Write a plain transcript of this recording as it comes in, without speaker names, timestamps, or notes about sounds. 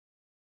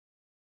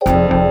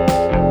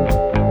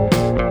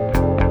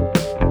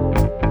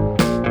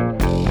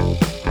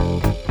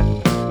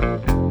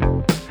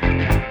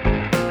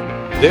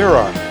There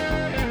are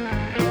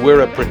men who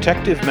wear a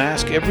protective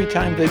mask every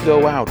time they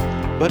go out,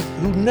 but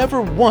who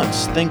never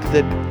once think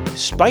that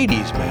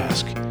Spidey's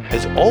mask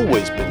has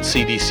always been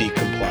CDC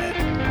compliant.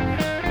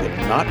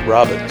 But not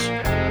Robin's,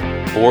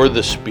 or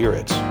the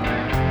Spirit's,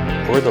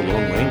 or the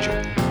Lone Ranger.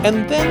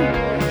 And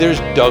then there's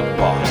Doug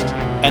Bost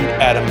and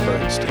Adam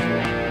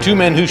Bernstein. Two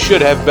men who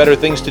should have better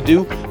things to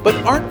do, but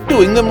aren't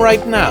doing them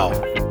right now.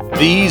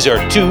 These are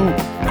two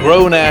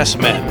grown-ass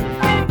men.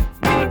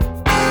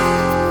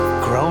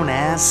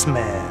 Grown-ass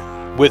men.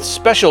 With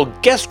special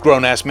guest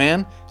grown-ass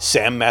man,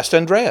 Sam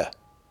Mastandrea.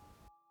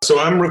 So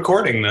I'm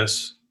recording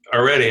this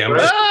already. I'm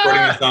just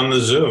recording this on the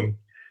Zoom.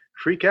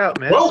 Freak out,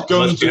 man.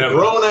 Welcome to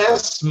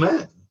Grown-ass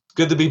Men.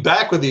 Good to be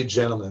back with you,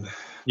 gentlemen.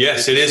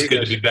 Yes, it is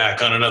good to be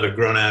back on another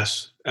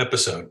grown-ass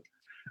episode.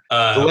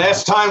 The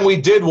last time we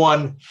did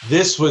one,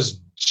 this was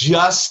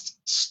just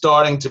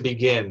starting to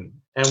begin.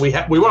 And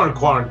we weren't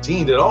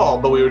quarantined at all,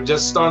 but we were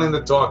just starting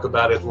to talk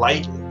about it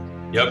lightly.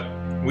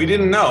 Yep. We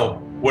didn't know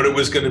what it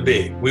was going to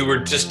be. We were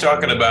just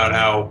talking about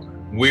how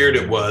weird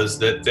it was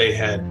that they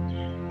had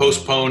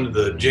postponed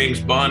the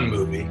James Bond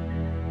movie,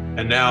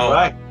 and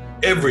now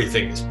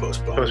everything is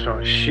postponed.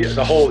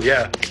 The whole,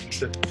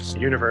 the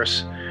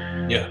universe.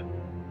 Yeah.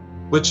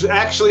 Which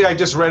actually, I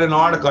just read an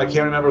article, I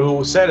can't remember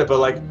who said it, but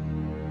like,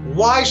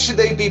 why should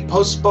they be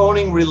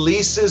postponing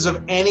releases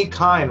of any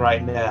kind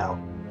right now?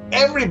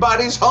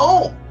 Everybody's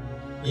home.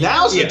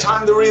 Now's the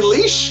time to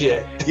release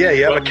shit. Yeah,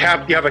 you have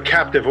a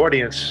captive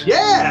audience.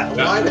 Yeah,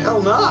 why the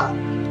hell not?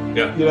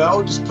 Yeah. You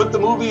know, just put the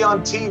movie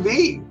on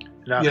TV.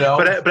 No, you know?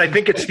 but I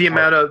think it's the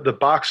amount of the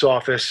box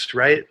office,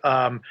 right?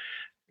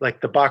 Like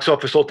the box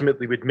office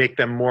ultimately would make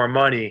them more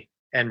money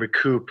and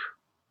recoup.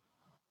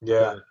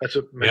 Yeah, that's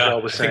what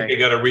Miguel was saying. I think they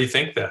got to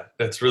rethink that.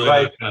 That's really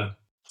right.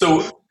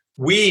 So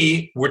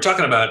we're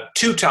talking about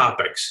two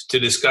topics to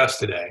discuss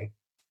today.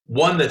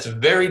 One that's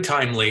very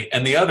timely,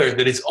 and the other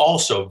that is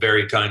also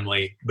very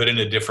timely, but in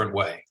a different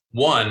way.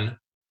 One,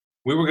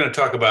 we were going to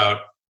talk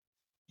about,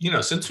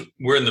 since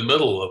we're in the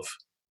middle of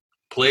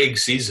plague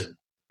season,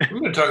 we're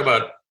going to talk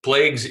about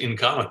plagues in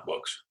comic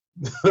books.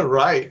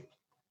 Right.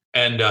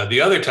 And the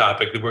other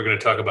topic that we're going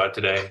to talk about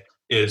today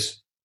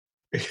is,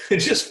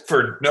 just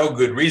for no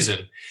good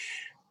reason,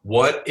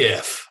 what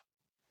if?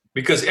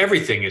 Because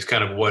everything is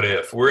kind of what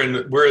if. We're in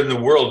the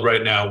world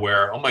right now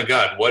where, oh my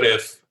God, what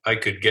if I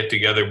could get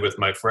together with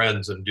my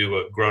friends and do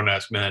a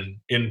Grown-Ass Men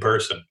in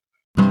person?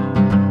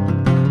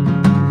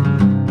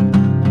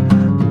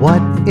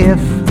 What if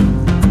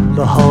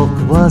the Hulk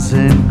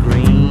wasn't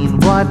green?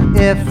 What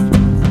if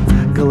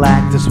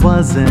Galactus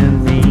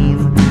wasn't mean?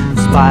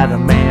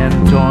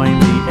 Spider-Man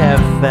joined the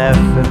FF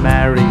and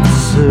married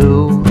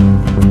Sue.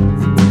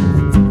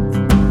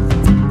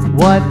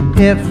 What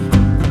if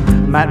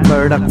Matt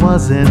Murdock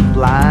wasn't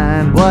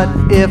blind? What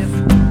if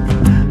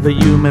the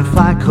human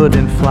fly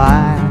couldn't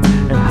fly?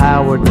 And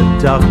Howard the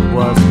Duck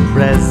was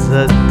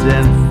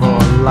president for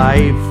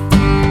life?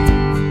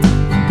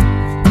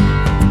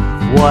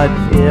 What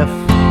if?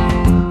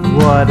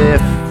 What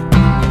if?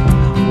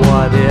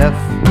 What if?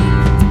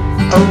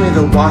 Only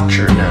the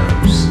Watcher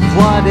knows.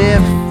 What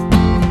if?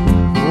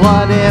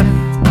 What if?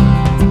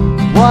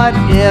 What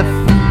if?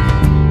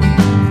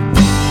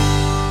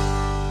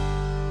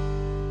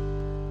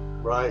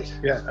 Right.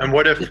 Yeah, and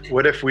what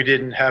if we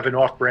didn't have an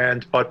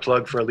off-brand butt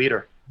plug for a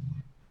leader?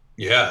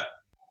 Yeah.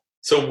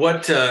 So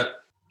what are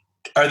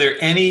there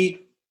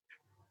any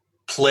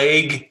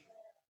plague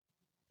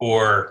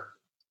or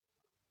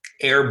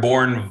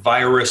airborne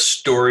virus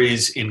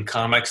stories in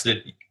comics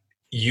that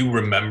you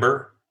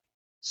remember?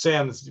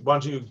 Sam, why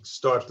don't you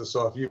start this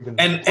off? You can.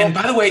 And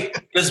by the way,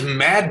 does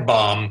Mad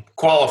Bomb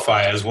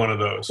qualify as one of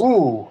those?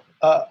 Ooh.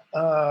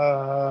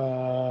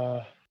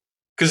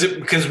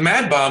 Because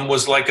Mad Bomb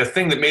was like a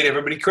thing that made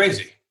everybody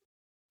crazy,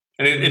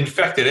 and it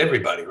infected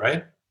everybody,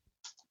 right?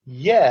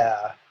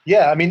 Yeah.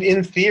 I mean,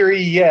 in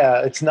theory,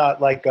 it's not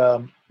like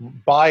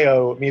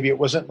bio. Maybe it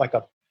wasn't like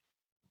a.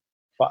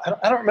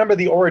 I don't remember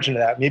the origin of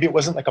that. Maybe it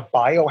wasn't like a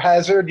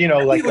biohazard.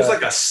 It was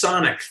like a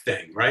sonic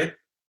thing, right?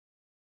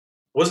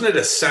 Wasn't it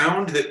a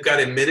sound that got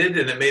emitted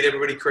and it made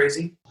everybody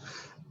crazy?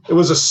 It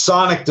was a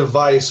sonic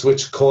device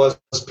which caused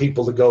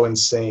people to go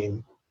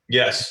insane.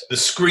 Yes, the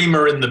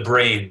screamer in the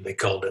brain, they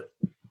called it.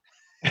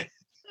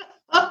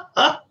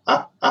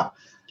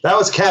 That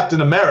was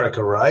Captain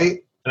America,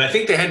 right? And I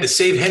think they had to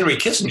save Henry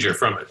Kissinger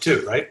from it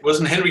too, right?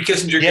 Wasn't Henry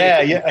Kissinger?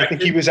 Yeah. I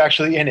think he was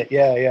actually in it.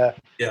 Yeah.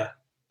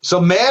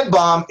 So Mad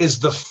Bomb is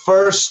the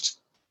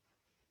first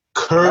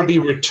Kirby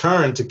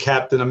return to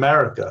Captain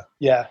America.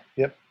 Yeah.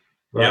 Yep.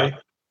 Right. Yeah.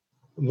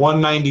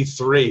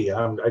 193.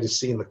 I just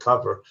seen the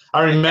cover.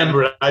 I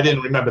remember it. I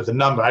didn't remember the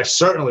number. I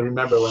certainly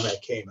remember when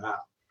that came out.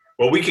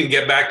 Well, we can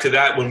get back to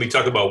that when we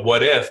talk about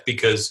What If,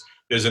 because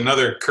there's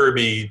another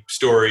Kirby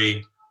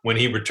story when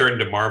he returned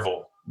to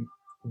Marvel,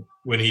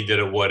 when he did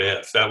a What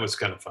If. That was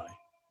kind of funny.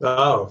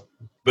 Oh.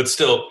 But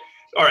still,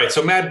 all right,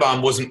 so Mad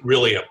Bomb wasn't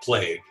really a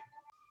plague.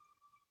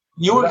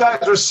 You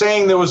guys were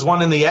saying there was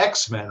one in the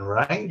X-Men,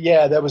 right?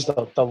 Yeah, that was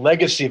the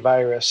legacy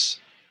virus.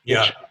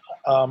 Yeah.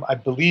 I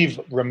believe,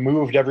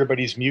 removed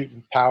everybody's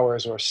mutant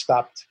powers or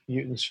stopped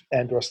mutants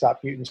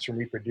from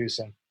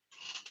reproducing.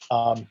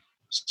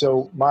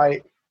 So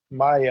I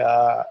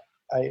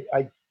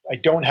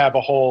don't have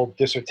a whole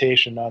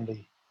dissertation on the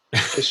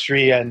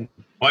history and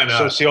Why not?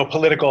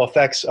 socio-political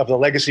effects of the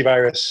legacy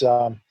virus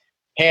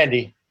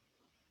handy.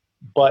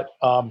 But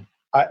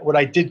what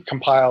I did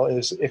compile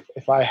is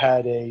if I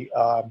had a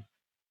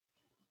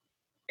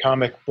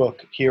comic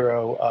book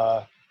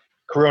hero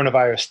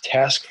coronavirus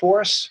task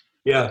force,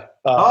 Yeah.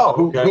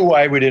 who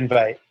I would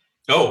invite.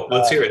 Oh,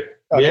 let's hear it.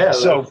 Okay, Yeah,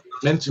 so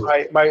I'm into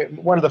it. my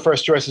one of the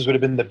first choices would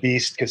have been the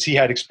Beast because he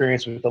had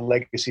experience with the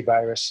legacy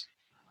virus.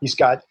 He's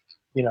got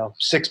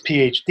 6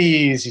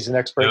 PhDs. He's an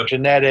expert in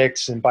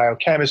genetics and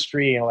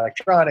biochemistry and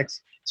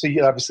electronics. So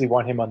you obviously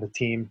want him on the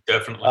team.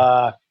 Definitely.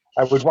 I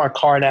would want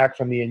Karnak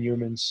from the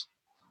Inhumans.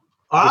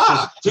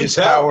 His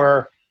tell.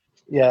 power.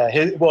 Yeah,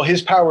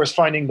 his power is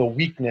finding the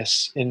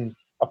weakness in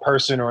a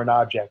person or an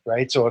object,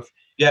 right? So if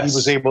Yes. he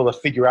was able to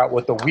figure out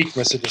what the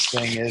weakness of this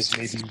thing is,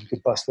 maybe you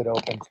could bust it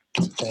open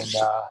and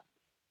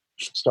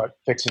start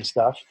fixing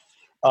stuff.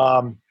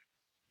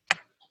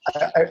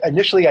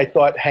 Initially, I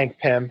thought Hank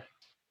Pym,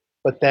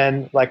 but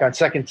then, like on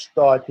second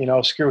thought,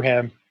 screw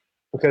him,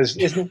 because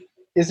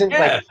isn't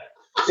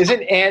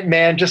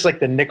Ant-Man just like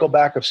the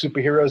Nickelback of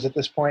superheroes at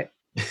this point?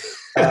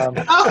 Or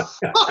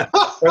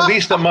at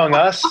least among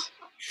us.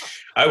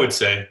 I would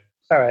say.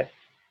 All right,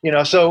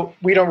 so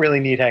we don't really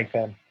need Hank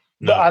Pym.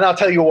 No. And I'll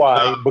tell you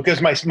why,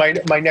 because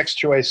my next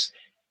choice,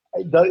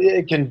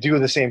 it can do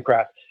the same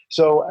crap.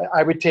 So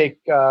I would take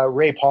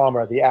Ray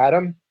Palmer, the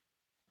Atom.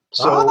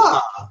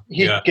 So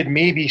he could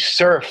maybe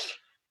surf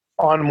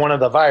on one of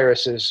the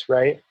viruses,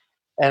 right?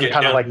 And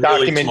kind of like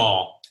really document,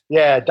 small.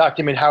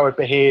 document how it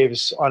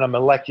behaves on a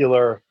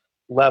molecular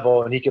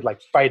level, and he could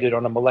like fight it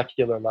on a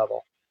molecular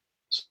level.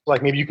 So,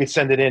 like maybe you could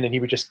send it in, and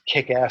he would just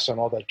kick ass on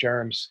all the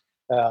germs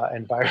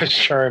and virus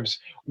germs.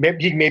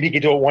 Maybe he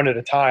could do it one at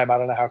a time. I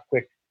don't know how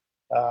quick.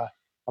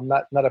 I'm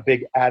not a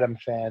big Atom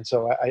fan,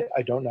 so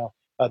I don't know.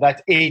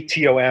 That's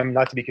ATOM,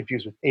 not to be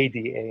confused with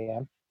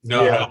ADAM.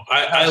 No.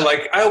 I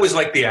always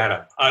like the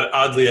Atom.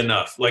 Oddly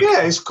enough,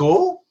 he's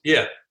cool.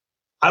 Yeah.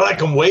 I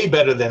like him way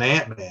better than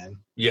Ant-Man.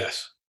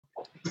 Yes.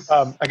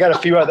 I got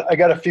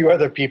a few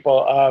other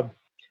people.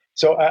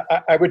 So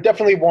I would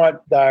definitely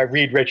want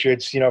Reed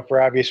Richards,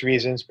 for obvious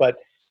reasons, but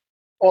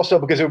also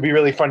because it would be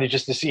really funny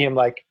just to see him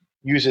like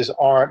use his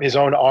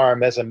own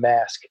arm as a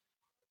mask.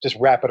 Just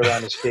wrap it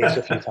around his face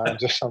a few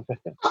times or something.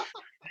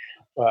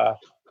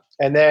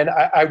 And then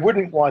I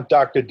wouldn't want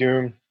Dr.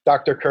 Doom,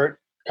 Dr. Kurt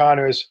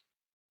Connors,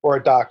 or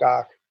Doc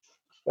Ock,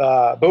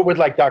 but would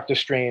like Dr.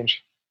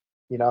 Strange,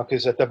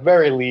 because at the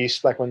very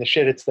least, like when the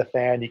shit hits the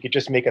fan, he could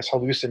just make us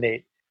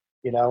hallucinate,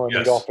 and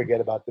we'd all forget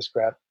about this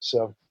crap.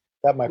 So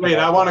that might be. Wait,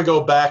 I want to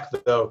go back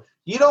though.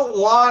 You don't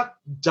want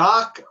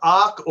Doc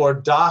Ock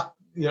or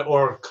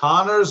or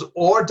Connors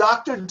or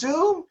Dr.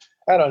 Doom?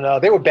 I don't know.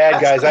 They were bad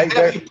guys.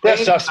 They're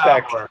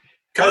suspect.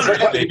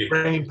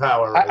 Brain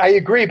power. I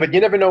agree, but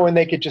you never know when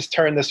they could just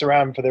turn this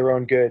around for their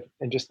own good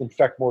and just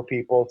infect more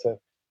people to.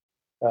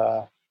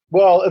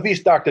 At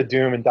least Dr.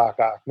 Doom and Doc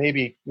Ock.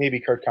 Maybe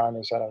Kurt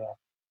Connors. I don't know.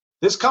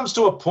 This comes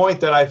to a point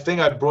that I think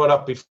I brought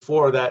up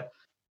before that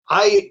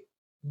I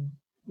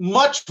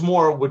much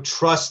more would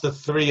trust the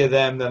three of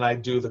them than I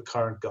do the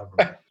current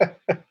government.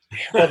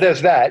 Well,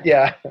 there's that.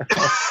 Yeah.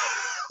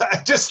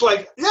 Just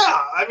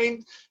I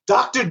mean,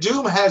 Dr.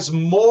 Doom has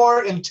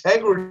more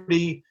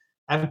integrity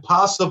and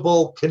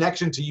possible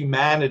connection to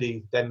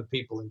humanity than the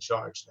people in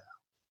charge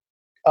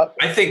now.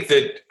 I think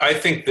that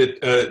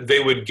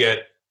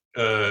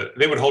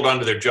they would hold on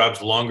to their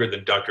jobs longer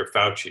than Dr.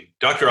 Fauci.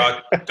 Dr.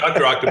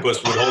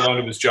 Octopus would hold on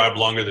to his job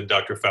longer than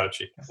Dr.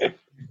 Fauci.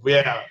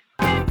 Yeah.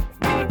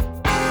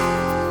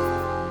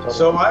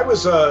 So I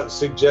was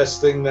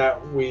suggesting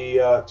that we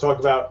talk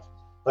about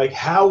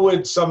how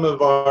would some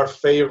of our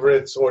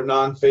favorites or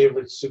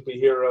non-favorite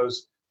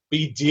superheroes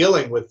be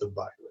dealing with the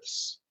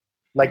virus?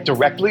 Like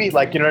directly?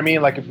 Like, you know what I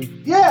mean? Like if we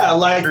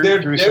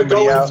they're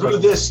going through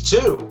this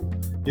too.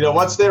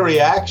 What's their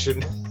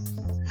reaction?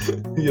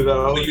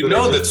 Well,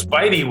 that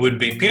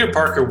Spidey Peter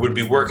Parker would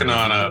be working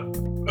on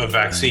a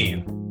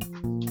vaccine.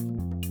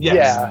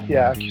 Yes.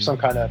 Yeah, some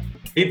kind of.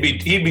 He'd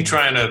be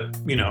trying to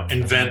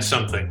invent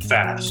something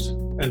fast,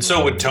 and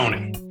so would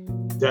Tony.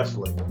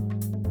 Definitely.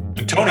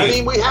 And Tony. I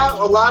mean, we have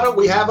a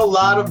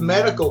lot of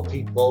medical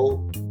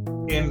people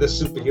in the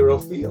superhero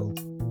field.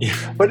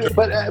 Yeah.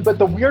 But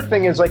the weird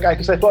thing is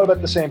because I thought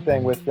about the same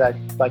thing with that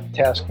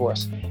task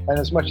force, and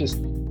as much as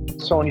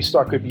Tony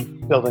Stark could be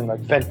building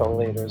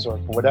ventilators or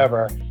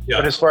whatever,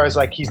 but as far as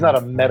he's not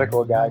a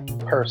medical guy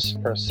per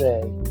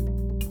se,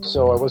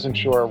 so I wasn't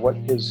sure what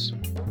his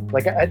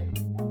at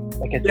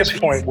this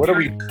point, what are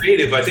we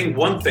creative? I think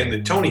one thing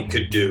that Tony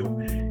could do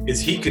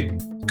is he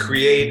could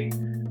create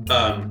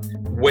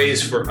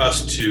ways for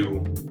us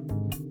to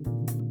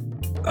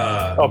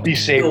be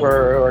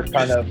safer or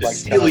kind of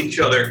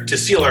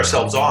seal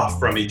ourselves off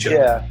from each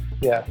other.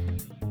 Yeah,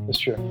 that's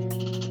true.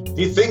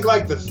 Do you think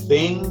the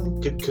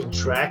Thing could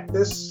contract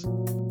this?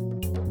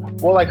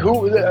 Well, like who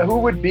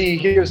would be?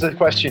 Here's the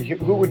question: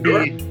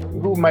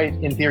 who might,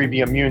 in theory, be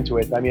immune to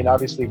it? I mean,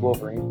 obviously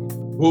Wolverine.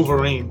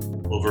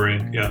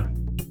 Wolverine, yeah.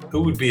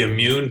 Who would be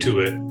immune to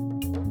it?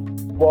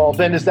 Well,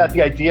 then is that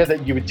the idea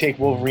that you would take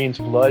Wolverine's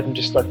blood and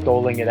just start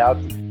doling it out,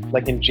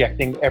 like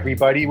injecting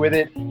everybody with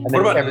it? And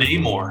what about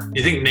Namor?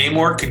 You think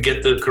Namor could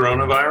get the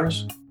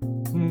coronavirus?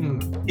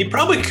 He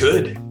probably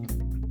could.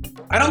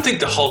 I don't think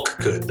the Hulk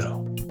could,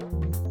 though.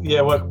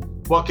 Yeah,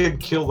 what could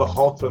kill the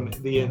Hulk from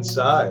the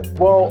inside?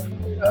 Well,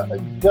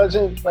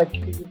 doesn't, like,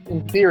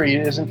 in theory,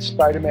 isn't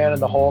Spider-Man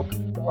and the Hulk,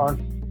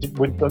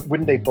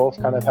 wouldn't they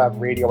both kind of have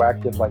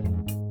radioactive, like,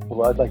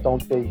 blood? Like,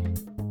 aren't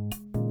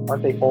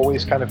they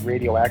always kind of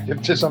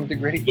radioactive to some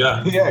degree?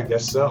 Yeah. Yeah, I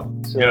guess so.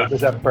 So Yeah.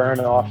 does that burn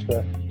off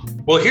the...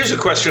 Well, here's a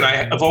question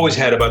I've always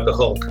had about the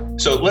Hulk.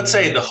 So let's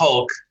say the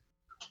Hulk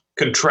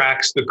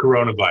contracts the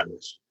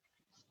coronavirus.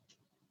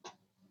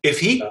 If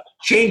he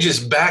changes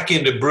back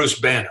into Bruce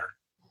Banner,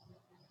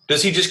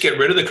 does he just get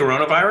rid of the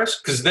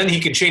coronavirus? Because then he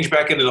can change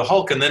back into the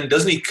Hulk, and then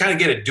doesn't he kind of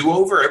get a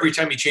do-over every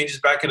time he changes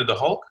back into the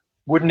Hulk?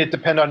 Wouldn't it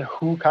depend on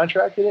who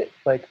contracted it?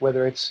 Like,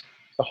 whether it's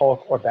the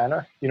Hulk or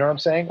Banner? You know what I'm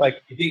saying?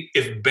 Like,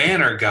 If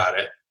Banner got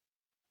it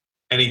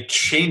and he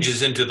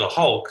changes into the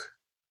Hulk,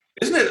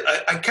 isn't it?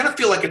 I kind of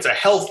feel like it's a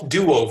health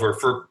do-over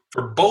for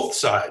both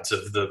sides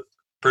of the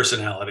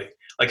personality.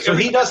 Like, So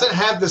he doesn't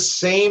have the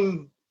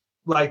same,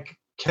 like,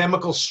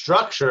 chemical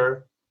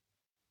structure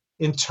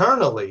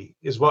internally,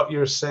 is what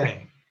you're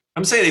saying.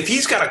 I'm saying if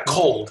he's got a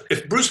cold,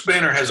 if Bruce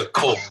Banner has a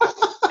cold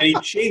and he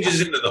changes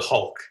into the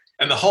Hulk,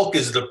 and the Hulk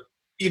is the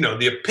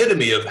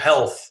epitome of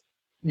health,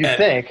 you and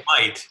think?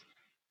 might,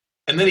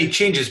 and then he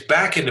changes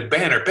back into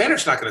Banner.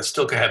 Banner's not going to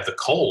still have the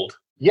cold.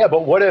 Yeah,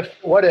 but what if?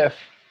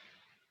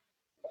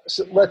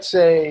 So let's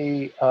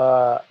say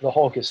the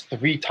Hulk is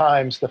 3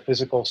 times the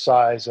physical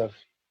size of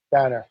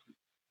Banner.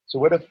 So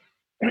what if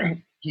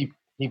he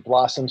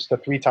blossoms to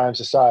 3 times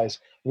the size,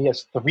 and he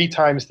has 3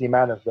 times the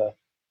amount of the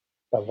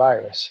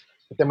virus?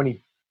 But then when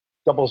he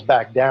doubles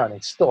back down,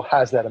 it still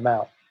has that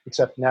amount,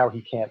 except now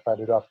he can't fight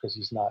it off because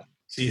he's not.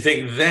 So you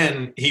think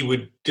then he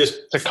would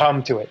just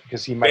Succumb to it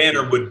because he might.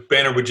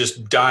 Banner would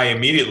just die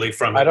immediately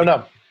from it? I don't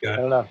know. Yeah. I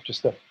don't know.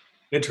 Just a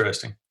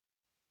Interesting.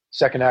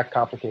 second act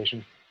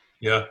complication.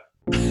 Yeah.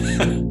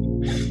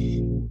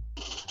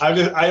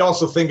 I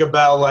also think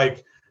about,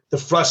 like, the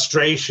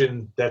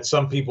frustration that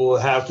some people will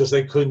have because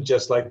they couldn't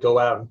just, like, go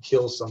out and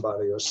kill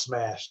somebody or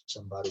smash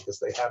somebody because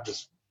they have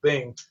this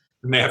thing.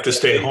 And they have to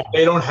stay home.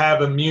 They don't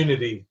have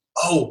immunity.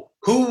 Oh,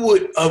 who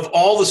would, of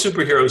all the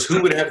superheroes, who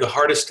would have the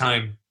hardest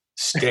time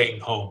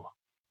staying home?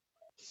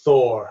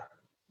 Thor.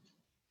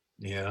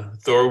 Yeah,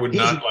 Thor would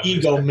He's not an like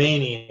to stay.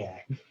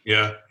 egomaniac.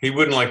 Yeah, he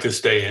wouldn't like to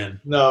stay in.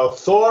 No,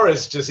 Thor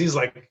is just, he's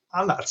like,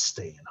 I'm not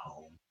staying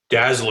home.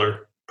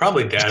 Dazzler,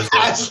 probably Dazzler.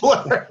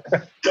 Dazzler.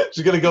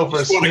 She's going to go for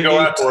Just want to go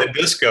out to the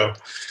disco.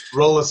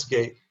 roller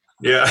skate.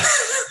 Yeah.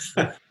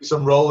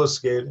 Some roller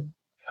skating.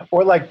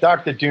 Or like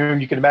Dr. Doom,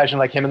 you can imagine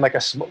like him in like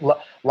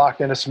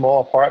locked in a small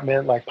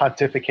apartment, like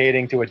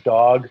pontificating to a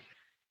dog,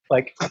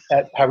 like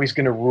at how he's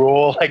going to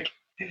rule. Like,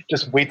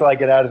 just wait till I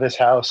get out of this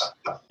house.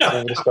 And I'm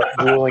going to start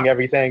ruling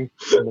everything.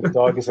 And the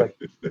dog is like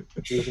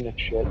losing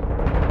its shit.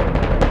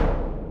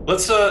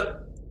 Let's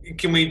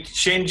can we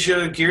change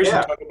gears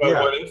and talk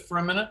about What If for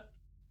a minute?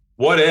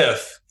 What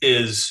If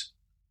is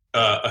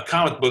a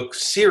comic book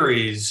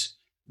series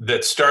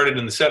that started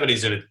in the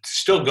 70s and it's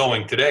still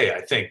going today,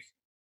 I think,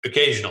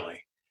 occasionally.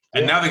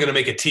 And now they're going to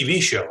make a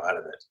TV show out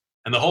of it.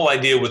 And the whole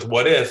idea with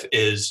What If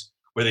is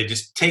where they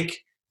just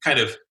take kind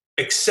of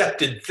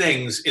accepted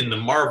things in the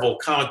Marvel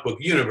comic book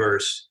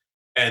universe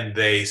and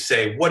they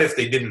say, what if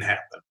they didn't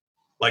happen?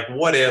 Like,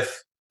 what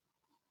if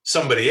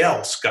somebody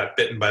else got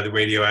bitten by the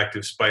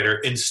radioactive spider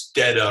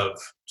instead of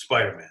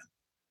Spider-Man?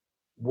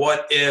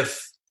 What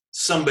if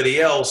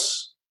somebody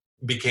else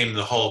became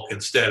the Hulk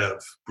instead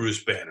of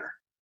Bruce Banner?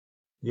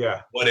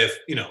 Yeah. What if,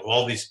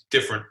 all these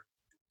different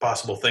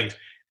possible things.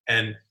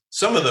 And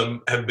some of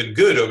them have been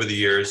good over the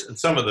years, and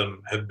some of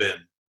them have been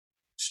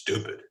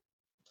stupid.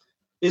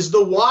 Is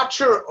the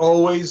Watcher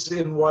always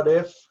in What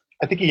If?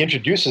 I think he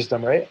introduces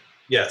them, right?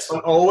 Yes.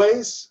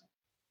 Always?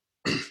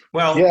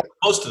 Well, Yeah.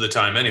 most of the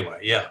time anyway,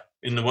 yeah,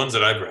 in the ones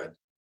that I've read.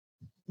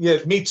 Yeah,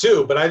 me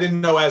too. But I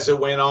didn't know as it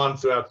went on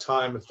throughout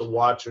time if the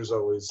Watcher's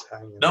always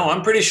hanging. No,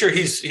 I'm pretty sure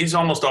he's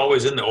almost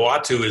always in the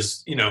Uatu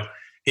is,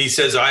 he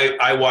says,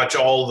 I watch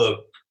all the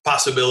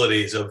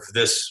possibilities of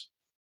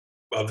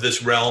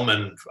this realm,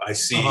 and I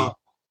see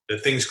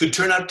that things could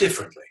turn out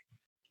differently.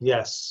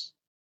 Yes.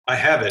 I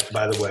have it,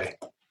 by the way.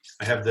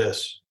 I have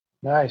this.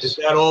 Nice. Is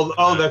that all?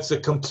 Oh, that's the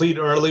complete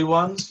early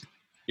ones?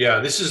 Yeah,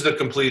 this is the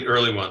complete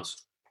early ones.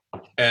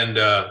 And,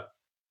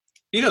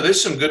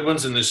 there's some good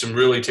ones and there's some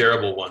really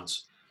terrible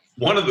ones.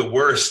 One of the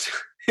worst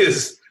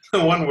is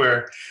the one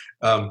where,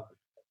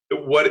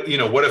 what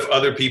if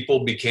other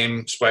people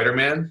became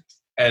Spider-Man?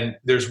 And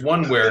there's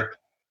one where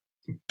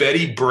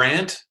Betty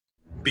Brant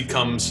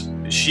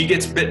she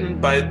gets bitten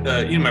by,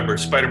 you remember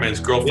Spider-Man's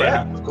girlfriend?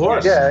 Yeah, of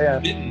course. Yeah.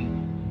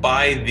 Bitten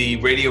by the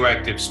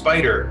radioactive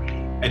spider,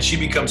 and she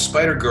becomes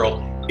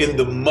Spider-Girl in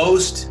the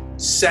most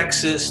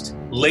sexist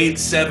late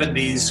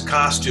 70s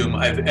costume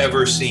I've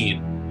ever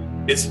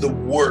seen. It's the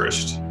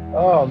worst.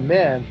 Oh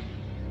man.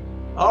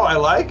 Oh, I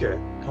like it.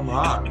 Come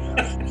on.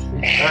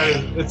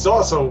 It's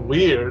also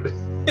weird.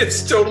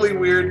 It's totally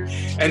weird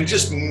and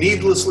just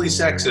needlessly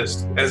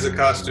sexist as a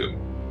costume.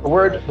 The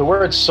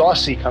word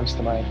saucy comes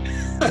to mind.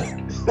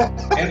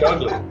 And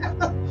ugly.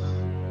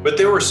 But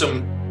there were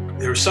some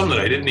that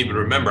I didn't even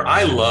remember.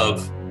 I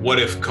love What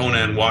If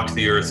Conan Walked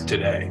the Earth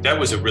Today. That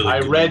was a really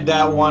I good read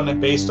that one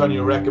based on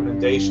your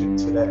recommendation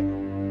today.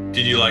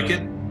 Did you like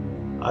it?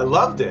 I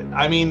loved it.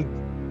 I mean,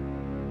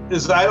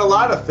 I had a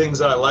lot of things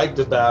that I liked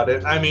about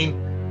it. I mean,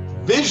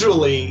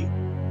 visually,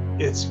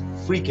 it's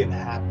freaking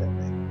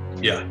happening.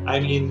 Yeah. I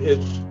mean,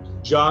 it's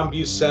John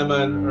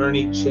Buscema and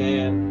Ernie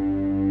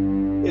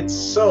Chan. It's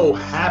so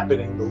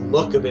happening. The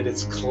look of it,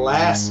 it's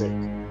classic.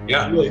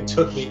 Yeah. It really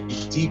took me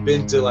deep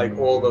into like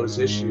all those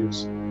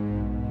issues.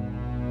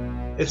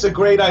 It's a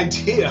great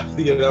idea.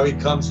 You know, he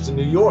comes to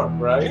New York,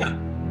 right? Yeah.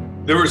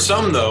 There were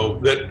some, though,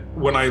 that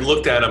when I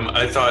looked at them,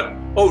 I thought,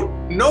 oh,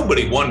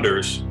 nobody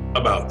wonders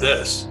about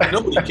this.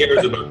 Nobody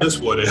cares about this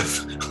what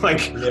if.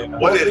 Like, Yeah.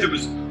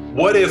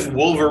 what if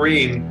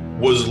Wolverine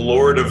was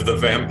Lord of the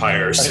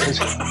Vampires?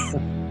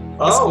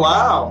 Oh,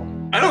 wow.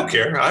 I don't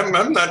care.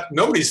 I'm not,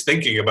 nobody's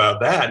thinking about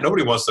that.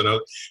 Nobody wants to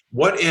know.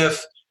 What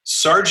if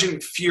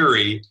Sergeant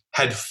Fury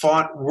had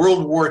fought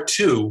World War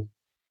II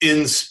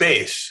in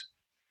space?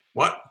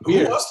 What? Who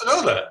Weird. wants to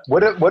know that?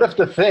 What if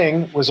the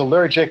Thing was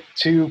allergic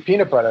to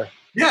peanut butter?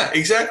 Yeah,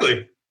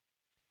 exactly.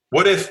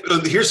 What if,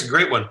 here's a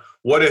great one.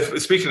 What if,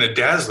 speaking of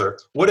Dazzler,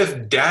 what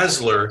if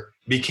Dazzler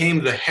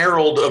became the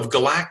Herald of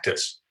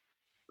Galactus?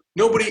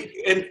 Nobody,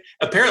 and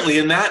apparently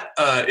in that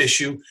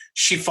issue,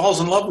 she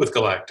falls in love with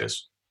Galactus.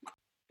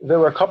 There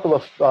were a couple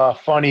of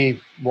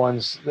funny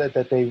ones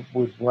that they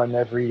would run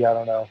every,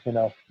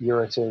 year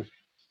or two. And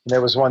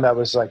there was one that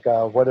was like,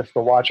 what if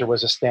the Watcher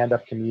was a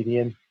stand-up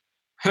comedian?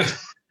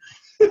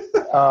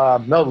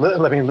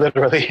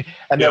 Literally.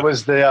 And there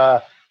was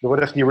the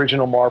what if the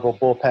original Marvel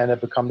bullpen had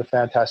become the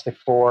Fantastic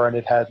Four, and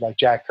it had like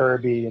Jack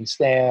Kirby and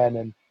Stan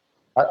and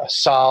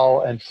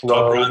Sal and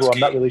Flo, who I'm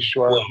not really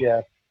sure. Flo.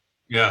 Yeah.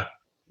 Yeah.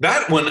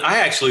 That one, I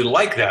actually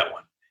like that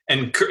one.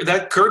 And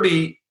that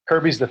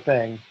Kirby's the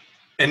Thing.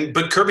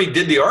 but Kirby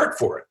did the art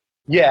for it.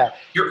 Yeah.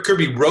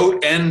 Kirby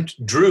wrote and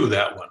drew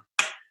that one.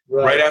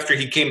 Right. Right after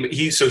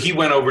he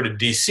went over to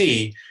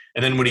DC,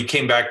 and then when he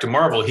came back to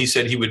Marvel, he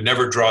said he would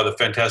never draw the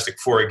Fantastic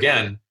Four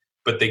again,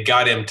 but they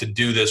got him to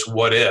do this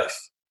what if.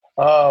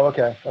 Oh,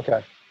 okay.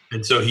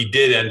 And so he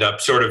did end up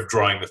sort of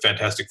drawing the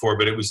Fantastic Four,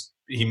 but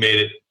he made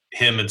it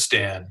him and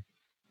Stan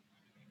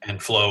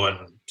and Flo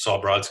and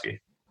Saul Brodsky.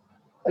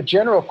 A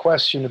general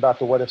question about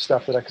the what if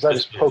stuff because I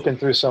was poking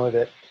through some of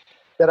it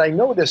that I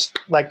noticed,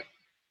 like,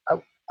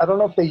 I don't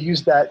know if they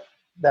used that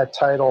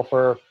title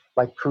for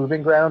like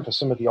proving ground for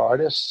some of the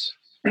artists.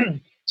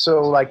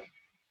 So like,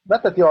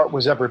 not that the art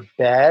was ever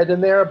bad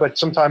in there, but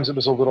sometimes it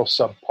was a little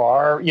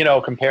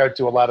subpar, compared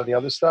to a lot of the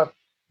other stuff.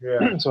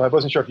 Yeah. So I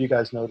wasn't sure if you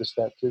guys noticed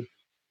that too.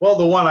 Well,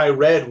 the one I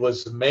read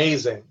was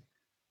amazing.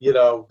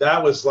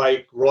 That was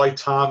like Roy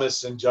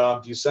Thomas and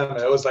John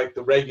Buscema. It was like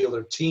the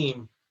regular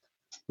team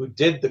who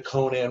did the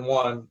Conan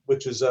one,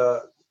 which was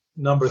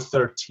number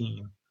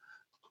 13,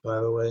 by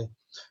the way.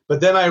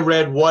 But then I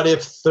read What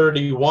If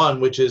 31,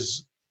 which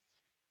is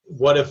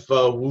what if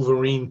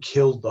Wolverine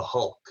killed the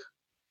Hulk,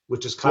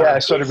 which is kind of I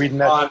started reading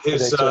that on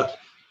his today, too.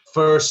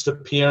 first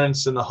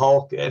appearance in the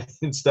Hulk, and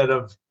instead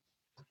of,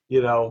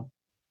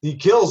 he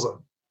kills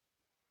him.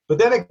 But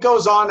then it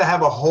goes on to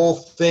have a whole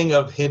thing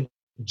of him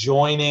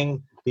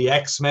joining the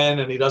X-Men,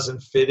 and he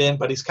doesn't fit in,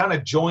 but he's kind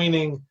of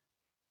joining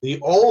the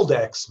old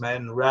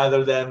X-Men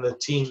rather than the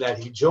team that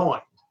he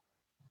joined.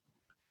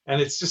 And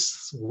it's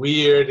just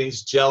weird.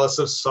 He's jealous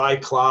of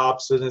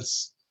Cyclops,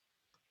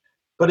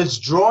 but it's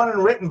drawn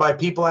and written by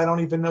people I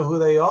don't even know who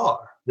they are.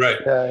 Right.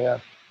 Yeah.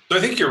 So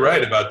I think you're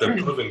right about the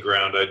proving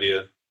ground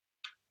idea.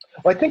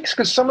 Well, I think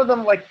because some of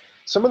them,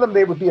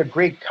 they would be a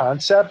great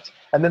concept,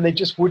 and then they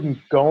just wouldn't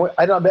go.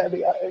 They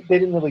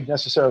didn't really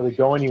necessarily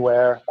go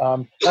anywhere.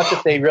 Not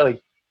that they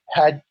really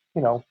had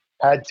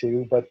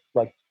to, but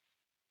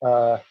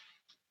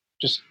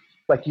just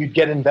like you'd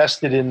get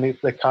invested in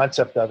the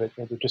concept of it,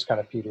 and it would just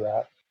kind of peter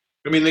out.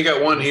 I mean, they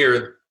got one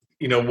here,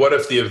 what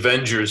if the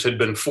Avengers had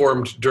been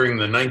formed during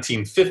the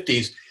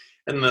 1950s?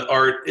 And the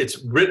art, it's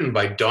written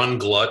by Don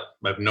Glutt.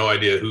 I have no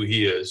idea who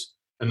he is.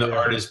 And the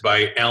art is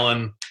by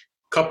Alan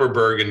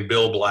Kupperberg and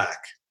Bill Black.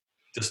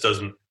 Just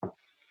doesn't,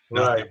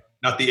 Right.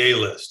 Not the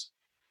A-list.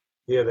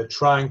 Yeah, they're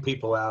trying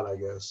people out, I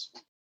guess.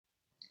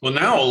 Well,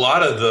 now a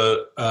lot of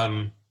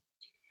the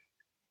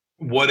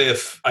what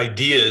if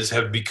ideas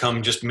have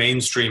become just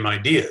mainstream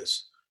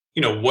ideas.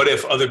 What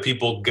if other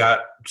people got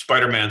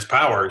Spider-Man's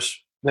powers?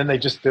 Then they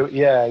just do,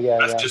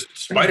 That's just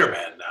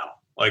Spider-Man now.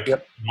 Like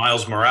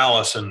Miles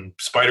Morales and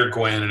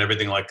Spider-Gwen and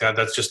everything like that.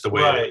 That's just the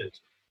way it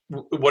is.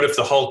 What if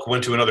the Hulk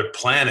went to another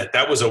planet?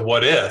 That was a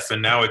what if,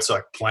 and now it's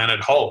like Planet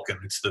Hulk, and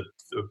it's the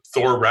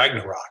Thor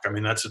Ragnarok. I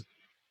mean, it's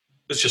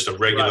just a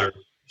regular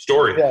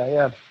story.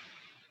 Yeah.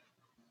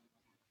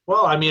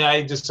 Well, I mean,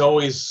 I just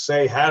always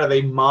say, how do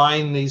they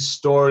mine these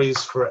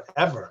stories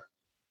forever?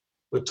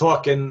 We're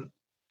talking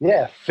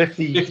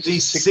 50,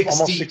 60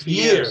 almost 60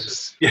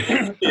 years.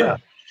 Yeah.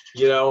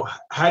 You know,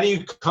 how do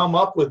you come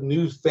up with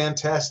new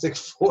Fantastic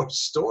Four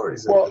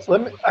stories? Well,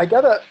 I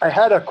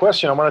had a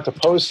question I wanted to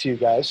pose to you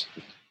guys,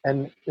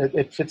 and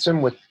it fits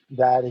in with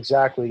that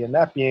exactly, and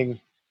that being,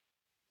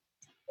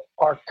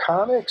 are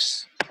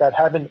comics that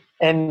have an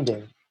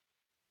ending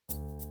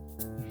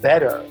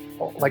better,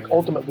 like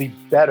ultimately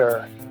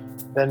better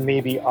than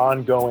maybe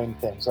ongoing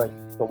things like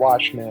The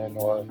Watchmen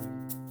or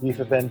V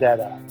for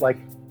Vendetta? Like,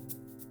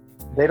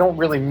 they don't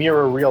really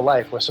mirror real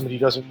life where somebody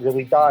doesn't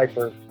really die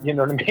for, you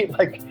know what I mean?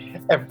 Like,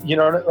 you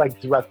know, like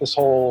throughout this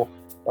whole,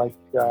 like,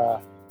 you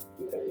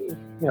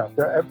know,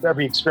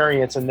 every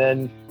experience. And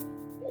then,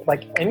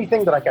 like,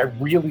 anything that, like, I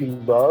really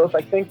love,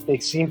 I think they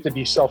seem to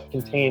be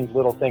self-contained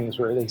little things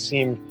where they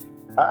seem,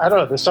 I don't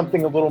know, there's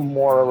something a little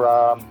more...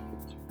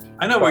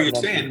 I know what you're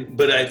saying,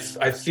 but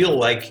I feel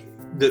like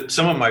that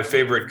some of my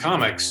favorite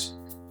comics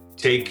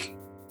take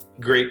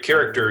great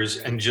characters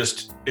and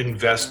just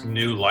invest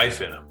new life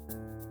in them.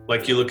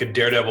 Like, you look at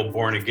Daredevil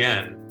Born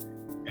Again,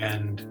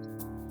 and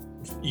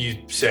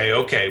you say,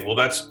 okay, well,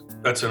 that's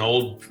an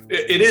old...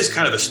 It is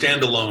kind of a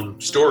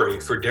standalone story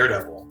for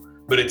Daredevil,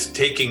 but it's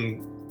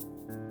taking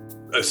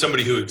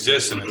somebody who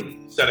exists and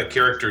a set of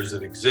characters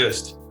that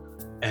exist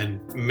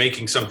and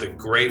making something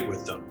great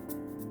with them.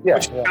 Yeah,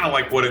 which is kind of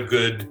like what a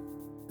good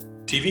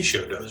TV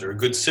show does, or a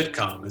good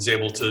sitcom is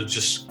able to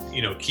just,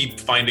 you know, keep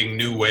finding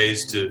new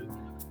ways to,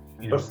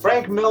 you know. But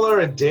Frank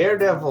Miller and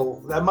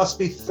Daredevil, that must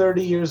be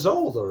 30 years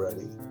old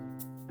already.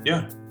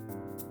 Yeah.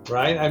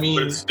 Right? I mean,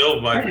 but it's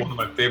still one of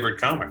my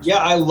favorite comics.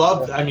 Yeah,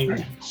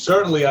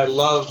 certainly I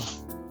love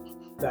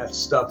that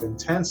stuff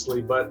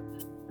intensely, but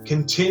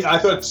I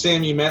thought,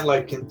 Sam, you meant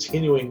like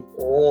continuing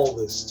all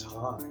this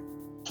time,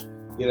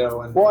 you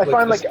know, and well, I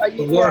find like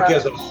the work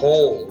as a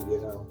whole,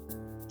 you know.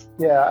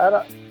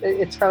 Yeah,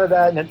 it's kind of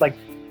that, and it's like,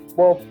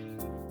 well,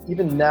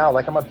 even now,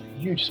 like, I'm a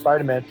huge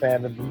Spider-Man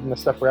fan and reading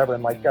this stuff forever,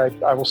 and like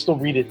I will still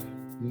read it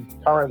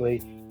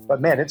currently,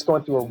 but man, it's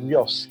going through a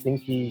real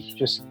stinky,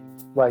 just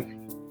like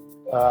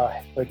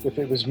if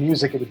it was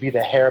music, it would be the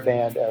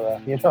hairband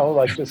era, you know,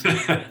 like just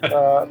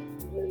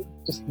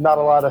not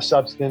a lot of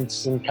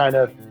substance and kind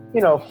of,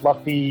 you know,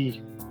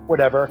 fluffy,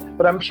 whatever.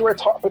 But I'm sure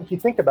it's hard. But if you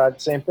think about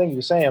it, same thing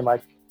you're saying,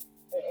 like,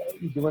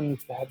 you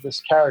have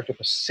this character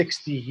for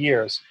 60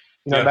 years.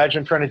 You know,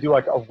 imagine trying to do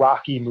like a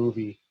Rocky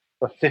movie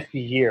for 50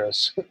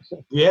 years.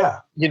 Yeah.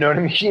 You know what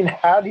I mean?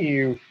 How do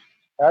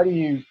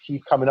you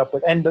keep coming up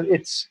with, and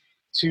it's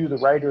to the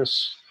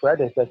writer's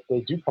credit that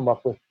they do come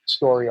up with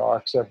story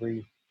arcs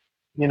every,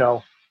 you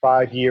know,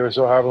 5 years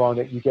or however long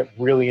that you get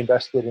really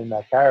invested in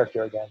that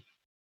character again.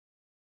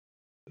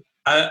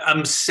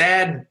 I'm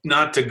sad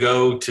not to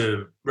go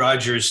to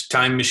Roger's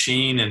Time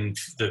Machine and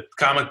the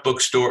comic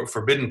book store,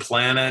 Forbidden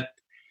Planet.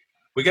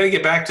 We got to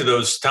get back to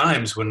those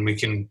times when we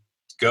can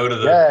go to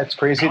the... Yeah, it's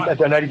crazy.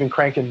 They're not even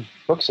cranking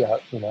books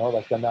out, you know,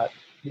 like they're not...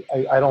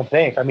 I don't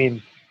think. I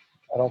mean,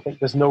 I don't think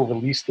there's no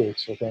release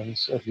dates for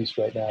things, at least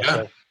right now. Yeah.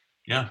 So,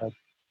 yeah.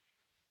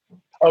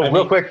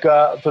 Real quick,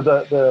 for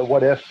the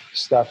What If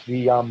stuff,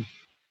 the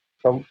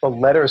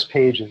letters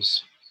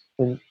pages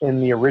in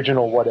the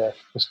original What If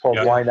was called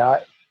Why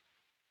Not?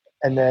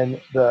 And then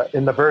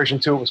in the version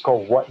 2, it was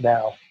called What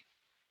Now?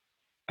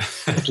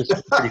 Which is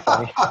pretty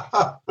funny.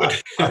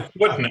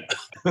 What now?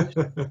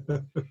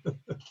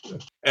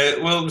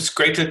 Well, it's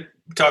great to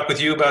talk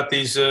with you about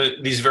these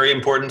very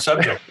important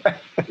subjects.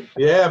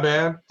 Yeah,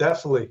 man,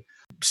 definitely.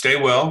 Stay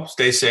well,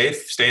 stay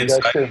safe, stay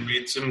inside, and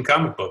read some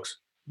comic books.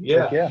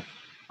 Yeah.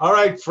 All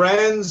right,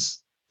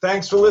 friends.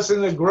 Thanks for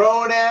listening to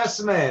Grown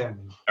Ass Men.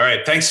 All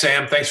right. Thanks,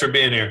 Sam. Thanks for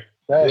being here.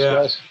 Thanks,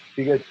 guys.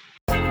 Be good.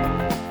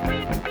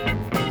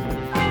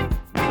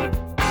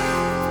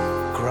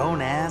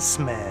 Grown Ass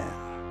Men.